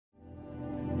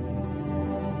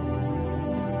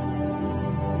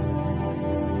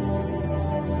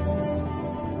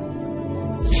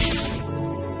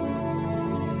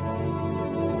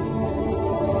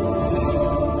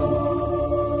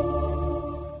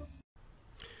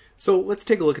So let's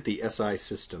take a look at the SI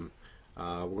system.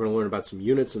 We're going to learn about some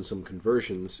units and some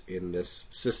conversions in this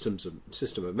system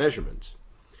of measurement.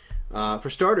 For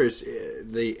starters,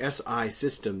 the SI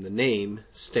system, the name,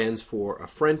 stands for a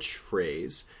French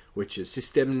phrase, which is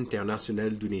Système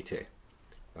International d'Unité,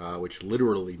 which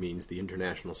literally means the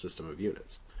International System of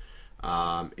Units.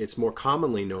 It's more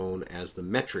commonly known as the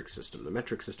metric system. The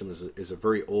metric system is a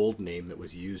very old name that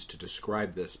was used to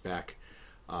describe this back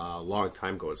a long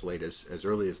time ago, as late as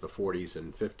early as the 40s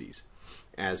and 50s,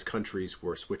 as countries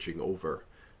were switching over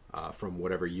from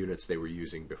whatever units they were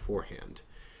using beforehand.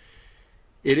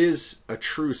 It is a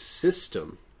true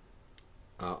system,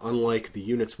 unlike the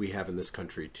units we have in this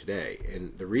country today.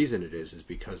 And the reason it is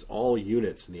because all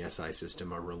units in the SI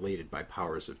system are related by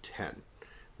powers of 10.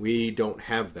 We don't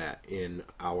have that in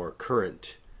our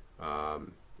current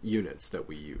units that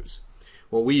we use.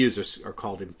 What we use are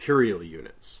called Imperial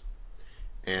Units.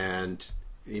 And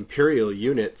the Imperial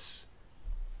Units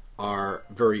are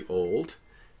very old,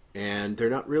 and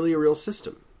they're not really a real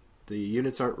system. The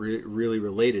units aren't really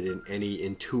related in any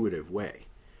intuitive way.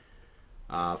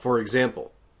 For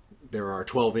example, there are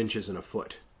 12 inches in a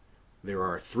foot. There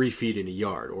are 3 feet in a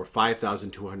yard, or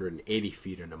 5,280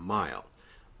 feet in a mile.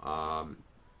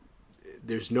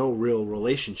 There's no real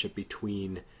relationship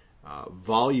between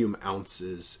volume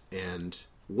ounces and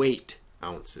weight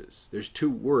ounces. There's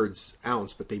two words,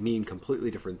 ounce, but they mean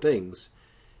completely different things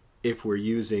if we're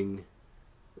using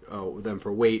them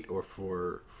for weight or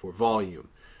for volume.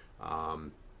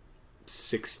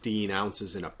 16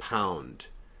 ounces in a pound,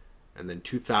 and then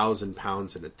 2,000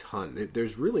 pounds in a ton.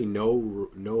 There's really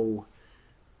no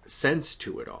sense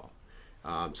to it all.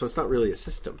 So it's not really a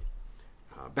system.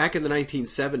 Back in the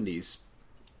 1970s,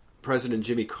 President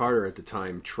Jimmy Carter at the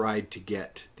time tried to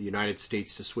get the United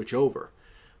States to switch over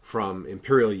from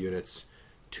imperial units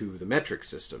to the metric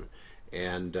system.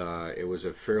 And it was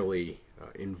a fairly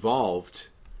involved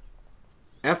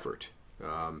effort.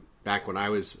 Back when I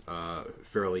was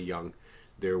fairly young,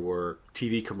 there were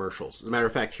TV commercials. As a matter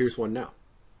of fact, here's one now.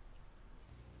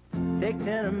 Take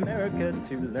 10 America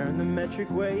to learn the metric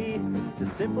way.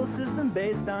 It's a simple system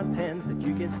based on tens that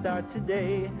you can start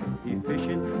today.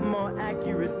 Efficient, more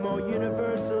accurate, more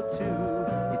universal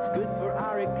too. It's good for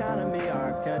our economy,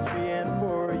 our country, and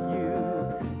for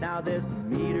you. Now there's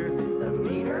the meter. The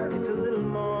meter, it's a little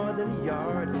more than a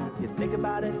yard. You think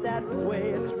about it that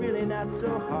way, it's really not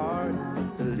so hard.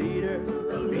 The leader.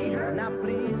 The leader. Now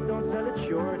please don't sell it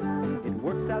short. It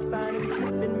works out fine if you keep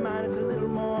in mind it's a little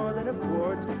more than a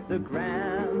quart. The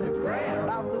gram,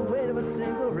 about the weight of a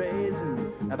single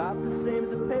raisin, about the same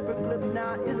as a paper clip.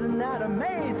 Now isn't that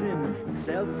amazing?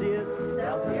 Celsius,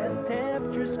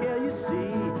 temperature scale you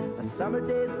see. A summer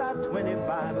day's about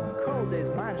 25, a cold day's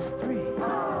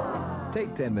 -3.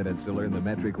 Take 10 minutes to learn the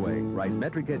metric way. Write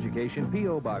Metric Education,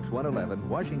 P.O. Box 111,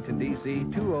 Washington, D.C.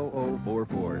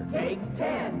 20044. Take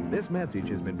 10. This message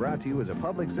has been brought to you as a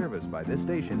public service by this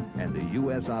station and the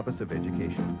U.S. Office of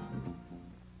Education.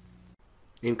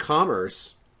 In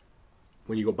commerce,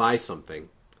 when you go buy something,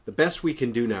 the best we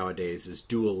can do nowadays is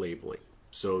dual labeling.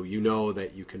 So you know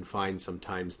that you can find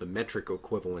sometimes the metric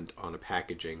equivalent on a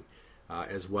packaging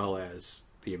as well as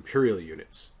the imperial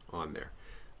units on there.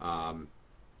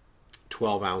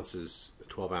 12 ounces, a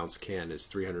 12-ounce can is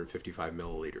 355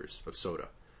 milliliters of soda.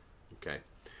 Okay,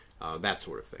 that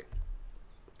sort of thing.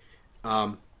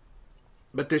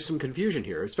 But there's some confusion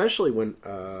here, especially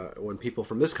when people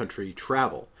from this country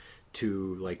travel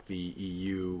to like the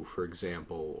EU, for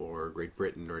example, or Great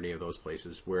Britain, or any of those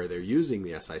places where they're using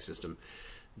the SI system.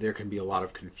 There can be a lot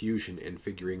of confusion in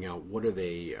figuring out what are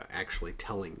they actually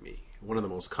telling me. One of the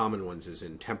most common ones is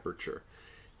in temperature.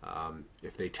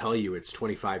 If they tell you it's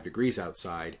 25 degrees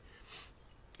outside,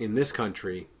 in this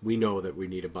country, we know that we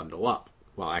need to bundle up.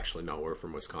 Well, actually, no, we're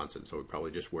from Wisconsin, so we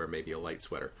probably just wear maybe a light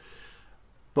sweater.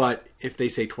 But if they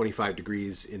say 25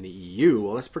 degrees in the EU,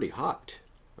 well, that's pretty hot.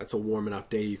 That's a warm enough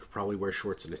day you could probably wear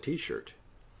shorts and a t-shirt.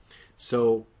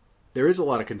 So there is a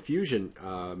lot of confusion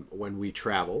when we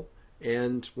travel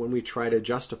and when we try to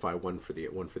justify one for the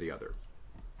other.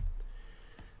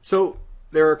 So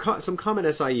there are some common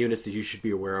SI units that you should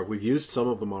be aware of. We've used some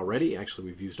of them already. Actually,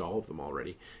 we've used all of them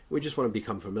already. We just want to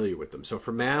become familiar with them. So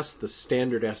for mass, the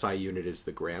standard SI unit is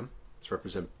the gram. It's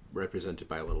represented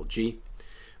by a little g.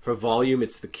 For volume,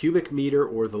 it's the cubic meter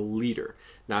or the liter.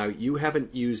 Now, you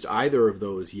haven't used either of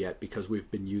those yet because we've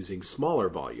been using smaller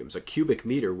volumes. A cubic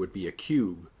meter would be a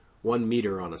cube, 1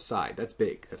 meter on a side. That's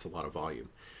big. That's a lot of volume.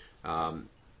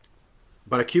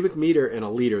 But a cubic meter and a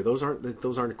liter, those aren't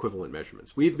equivalent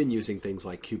measurements. We've been using things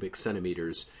like cubic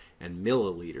centimeters and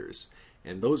milliliters,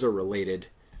 and those are related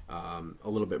a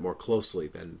little bit more closely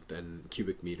than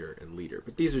cubic meter and liter.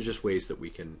 But these are just ways that we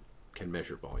can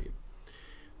measure volume.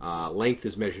 Length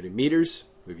is measured in meters.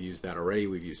 We've used that already.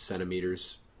 We've used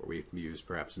centimeters, or we've used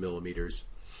perhaps millimeters.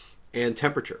 And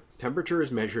temperature. Temperature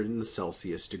is measured in the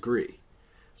Celsius degree,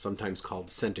 sometimes called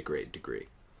centigrade degree.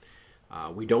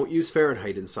 We don't use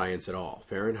Fahrenheit in science at all.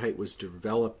 Fahrenheit was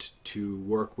developed to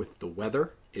work with the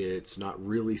weather. It's not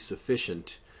really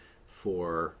sufficient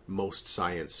for most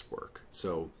science work.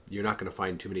 So you're not going to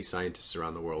find too many scientists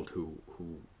around the world who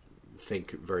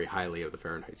think very highly of the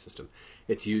Fahrenheit system.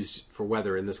 It's used for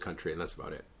weather in this country, and that's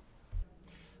about it.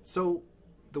 So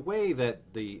the way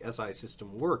that the SI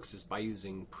system works is by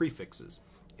using prefixes.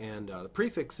 And the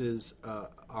prefixes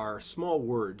are small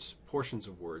words, portions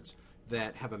of words,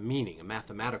 that have a meaning, a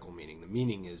mathematical meaning. The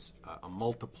meaning is a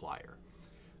multiplier.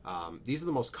 These are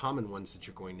the most common ones that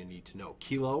you're going to need to know.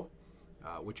 Kilo,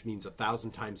 which means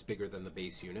 1,000 times bigger than the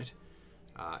base unit,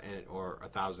 or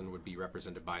 1,000 would be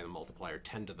represented by the multiplier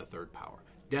 10 to the third power.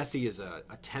 Deci is a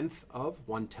tenth of,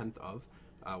 1/10 of,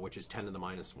 which is 10 to the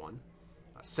minus 1.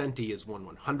 Centi is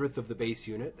 1/100th of the base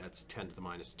unit, that's 10 to the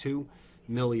minus 2.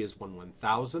 Milli is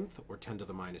 1/1000th, or 10 to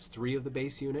the minus 3 of the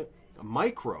base unit. A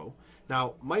micro,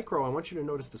 now micro, I want you to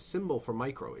notice the symbol for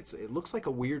micro. It looks like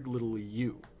a weird little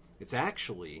U. It's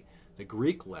actually the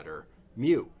Greek letter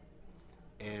mu.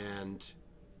 And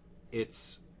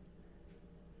it's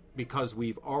because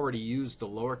we've already used the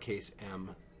lowercase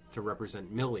m to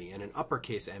represent milli, and an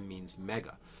uppercase m means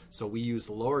mega. So we use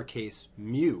lowercase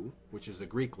mu, which is the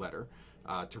Greek letter,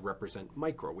 to represent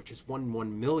micro, which is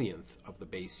 1/1,000,000th of the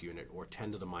base unit, or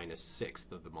 10 to the minus 6th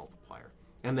of the multiplier.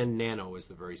 And then nano is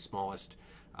the very smallest,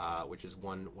 which is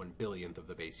 1/1,000,000,000th of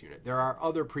the base unit. There are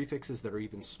other prefixes that are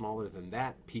even smaller than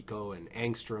that, pico and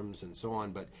angstroms and so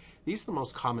on, but these are the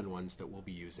most common ones that we'll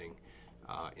be using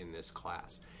in this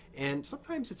class. And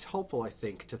sometimes it's helpful, I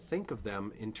think, to think of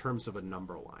them in terms of a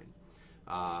number line.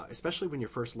 Especially when you're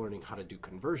first learning how to do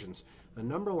conversions, a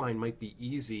number line might be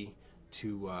easy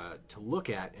to look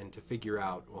at and to figure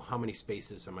out, well, how many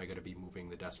spaces am I going to be moving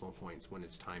the decimal points when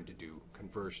it's time to do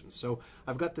conversions. So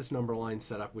I've got this number line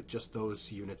set up with just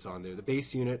those units on there. The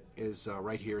base unit is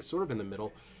right here, sort of in the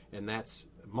middle, and that's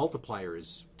multiplier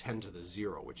is 10 to the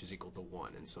 0, which is equal to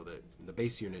 1. And so the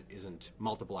base unit isn't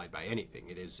multiplied by anything.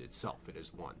 It is itself. It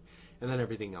is 1. And then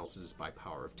everything else is by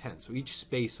power of 10. So each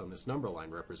space on this number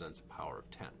line represents a power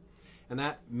of 10. And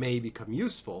that may become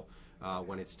useful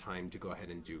when it's time to go ahead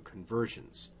and do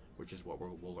conversions, which is what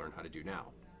we'll learn how to do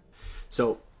now.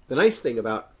 So the nice thing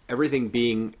about everything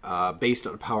being based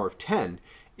on a power of 10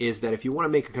 is that if you want to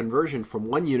make a conversion from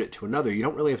one unit to another, you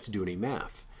don't really have to do any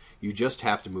math. You just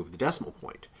have to move the decimal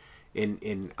point.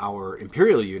 In our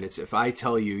imperial units, if I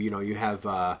tell you, you have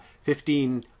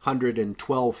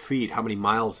 1,512 feet, how many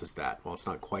miles is that? Well, it's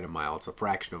not quite a mile, it's a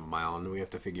fraction of a mile, and we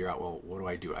have to figure out, well,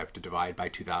 what do? I have to divide by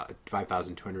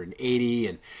 5,280,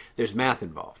 and there's math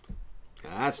involved.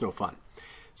 That's no fun.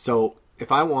 So if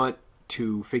I want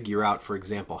to figure out, for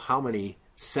example, how many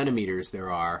centimeters there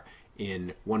are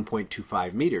in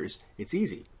 1.25 meters, it's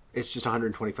easy. It's just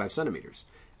 125 centimeters.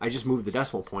 I just move the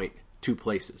decimal point 2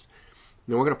 places.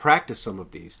 Now we're going to practice some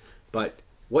of these, but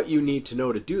what you need to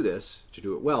know to do this, to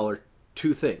do it well, are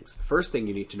 2 things. The first thing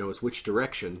you need to know is which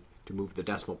direction to move the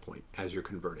decimal point as you're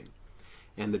converting.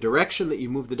 And the direction that you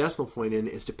move the decimal point in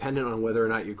is dependent on whether or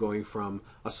not you're going from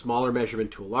a smaller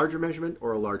measurement to a larger measurement,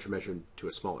 or a larger measurement to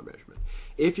a smaller measurement.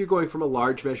 If you're going from a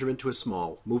large measurement to a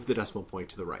small, move the decimal point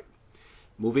to the right.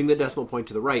 Moving the decimal point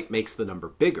to the right makes the number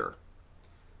bigger,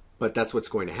 but that's what's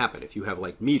going to happen. If you have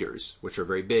like meters, which are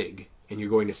very big, and you're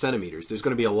going to centimeters, there's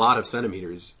going to be a lot of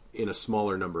centimeters in a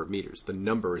smaller number of meters. The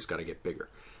number has got to get bigger,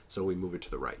 so we move it to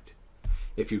the right.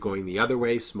 If you're going the other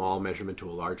way, small measurement to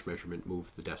a large measurement,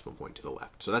 move the decimal point to the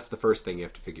left. So that's the first thing you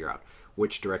have to figure out.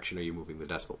 Which direction are you moving the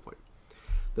decimal point?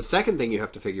 The second thing you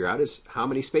have to figure out is how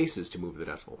many spaces to move the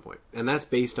decimal point. And that's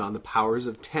based on the powers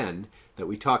of 10 that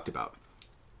we talked about.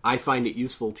 I find it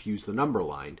useful to use the number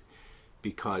line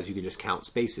because you can just count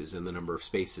spaces, and the number of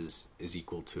spaces is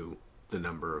equal to the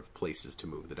number of places to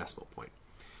move the decimal point.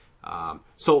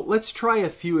 So let's try a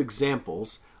few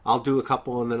examples. I'll do a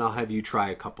couple, and then I'll have you try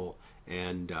a couple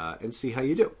and see how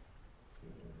you do.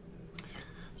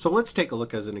 So let's take a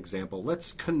look as an example.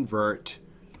 Let's convert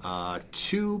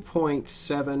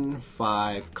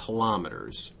 2.75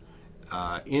 kilometers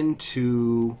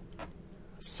into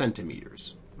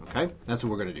centimeters. Okay, that's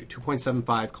what we're going to do.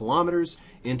 2.75 kilometers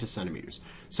into centimeters.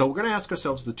 So we're going to ask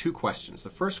ourselves the 2 questions. The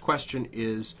first question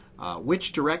is,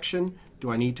 which direction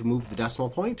do I need to move the decimal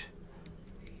point?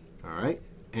 All right,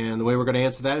 and the way we're going to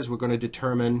answer that is we're going to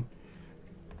determine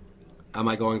am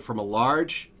I going from a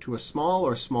large to a small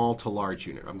or small to large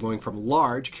unit? I'm going from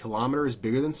large, kilometer is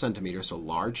bigger than centimeter, so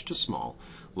large to small.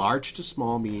 Large to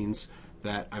small means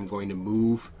that I'm going to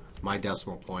move my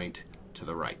decimal point to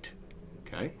the right.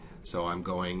 Okay, so I'm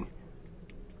going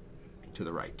to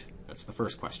the right. That's the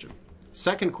first question.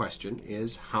 Second question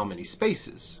is how many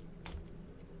spaces?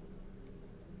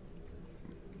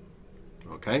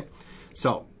 Okay,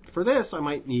 so for this I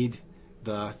might need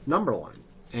the number line.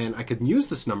 And I could use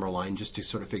this number line just to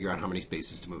sort of figure out how many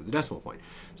spaces to move the decimal point.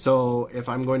 So if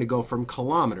I'm going to go from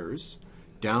kilometers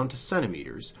down to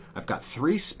centimeters, I've got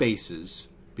 3 spaces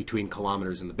between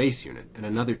kilometers and the base unit, and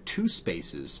another 2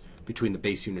 spaces between the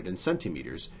base unit and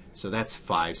centimeters. So that's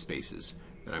 5 spaces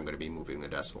that I'm going to be moving the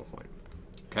decimal point.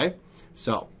 Okay,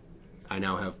 so I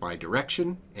now have my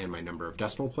direction and my number of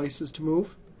decimal places to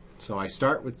move. So I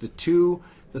start with the 2,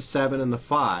 the 7, and the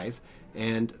 5,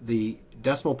 and the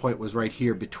decimal point was right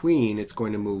here between. It's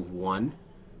going to move 1,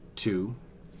 2,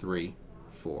 3,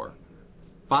 4,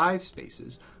 5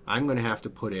 spaces. I'm going to have to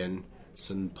put in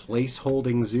some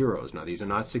place-holding zeros. Now these are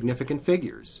not significant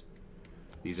figures.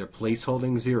 These are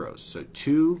place-holding zeros. So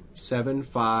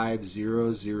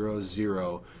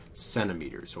 275,000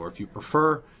 centimeters, or if you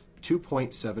prefer,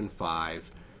 2.75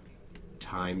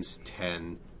 times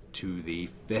 10 to the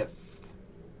 5th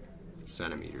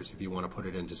centimeters, if you want to put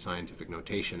it into scientific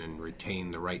notation and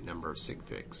retain the right number of sig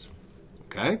figs.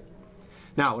 Okay?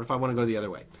 Now, what if I want to go the other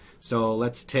way? So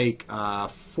let's take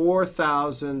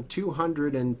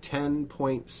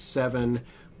 4,210.7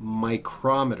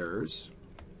 micrometers,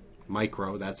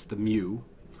 micro, that's the mu,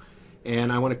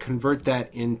 and I want to convert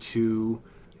that into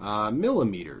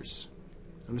millimeters.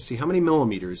 I want to see how many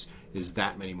millimeters is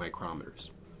that many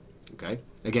micrometers. Okay?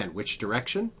 Again, which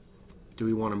direction do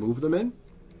we want to move them in?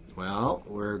 Well,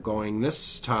 we're going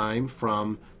this time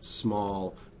from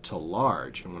small to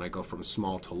large. And when I go from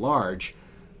small to large,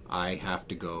 I have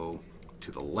to go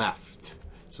to the left.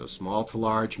 So small to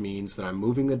large means that I'm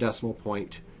moving the decimal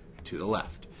point to the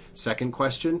left. Second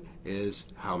question is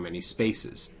how many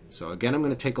spaces? So again, I'm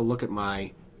going to take a look at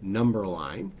my number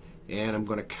line, and I'm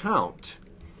going to count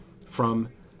from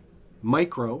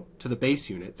micro to the base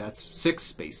unit. That's 6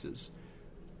 spaces.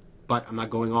 But I'm not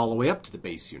going all the way up to the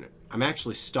base unit. I'm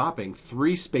actually stopping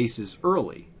 3 spaces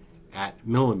early at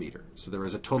millimeter. So there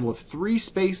is a total of 3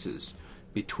 spaces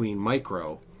between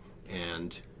micro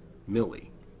and milli.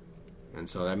 And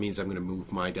so that means I'm going to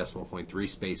move my decimal point 3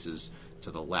 spaces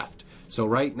to the left. So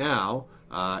right now,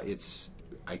 I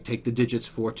take the digits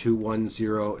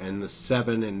 4210 and the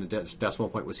 7, and the decimal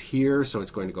point was here, so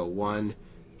it's going to go 1,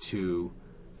 2,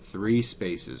 3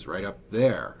 spaces right up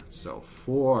there. So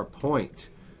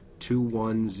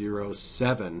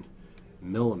 4.2107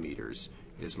 millimeters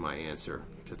is my answer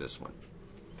to this one.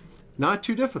 Not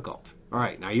too difficult. All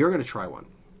right, now you're going to try one.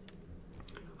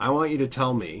 I want you to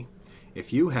tell me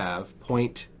if you have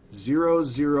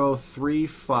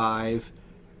 0.0035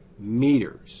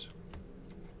 meters,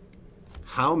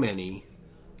 how many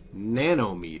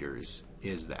nanometers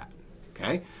is that?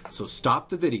 Okay, so stop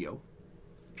the video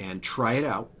and try it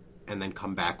out, and then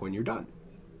come back when you're done.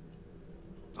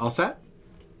 All set?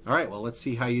 All right, well, let's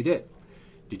see how you did.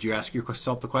 Did you ask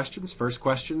yourself the questions? First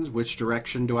questions, which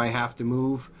direction do I have to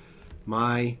move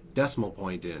my decimal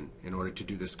point in order to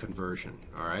do this conversion?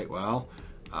 All right, well,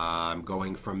 I'm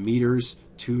going from meters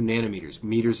to nanometers.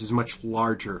 Meters is much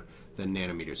larger than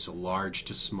nanometers, so large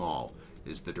to small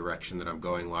is the direction that I'm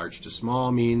going. Large to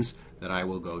small means that I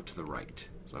will go to the right.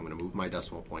 So I'm going to move my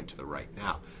decimal point to the right.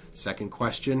 Now, second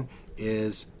question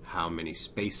is how many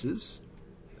spaces?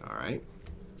 All right,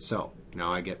 so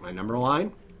now I get my number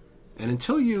line. And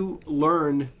until you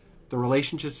learn the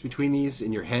relationships between these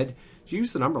in your head, you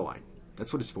use the number line.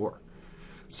 That's what it's for.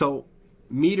 So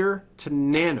meter to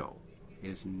nano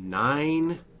is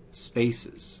 9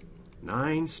 spaces.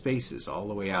 9 spaces all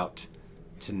the way out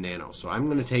to nano. So I'm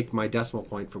going to take my decimal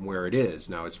point from where it is.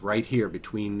 Now it's right here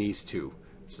between these two.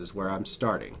 This is where I'm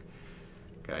starting.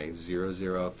 Okay,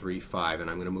 0035, and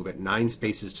I'm going to move it 9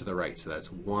 spaces to the right. So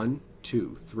that's 1,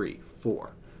 2, 3,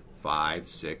 4, 5,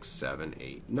 6, 7,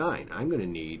 8, 9. I'm going to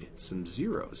need some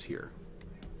zeros here.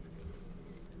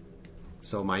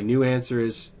 So my new answer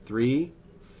is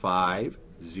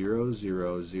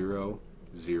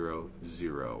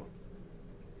 3,500,000,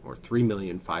 or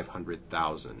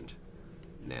 3,500,000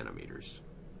 nanometers.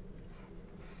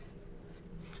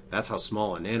 That's how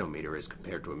small a nanometer is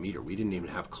compared to a meter. We didn't even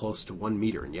have close to 1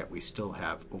 meter, and yet we still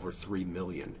have over 3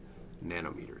 million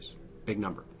nanometers. Big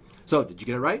number. So, did you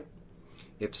get it right?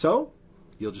 If so,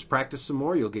 you'll just practice some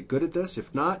more. You'll get good at this.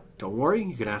 If not, don't worry.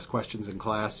 You can ask questions in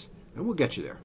class, and we'll get you there.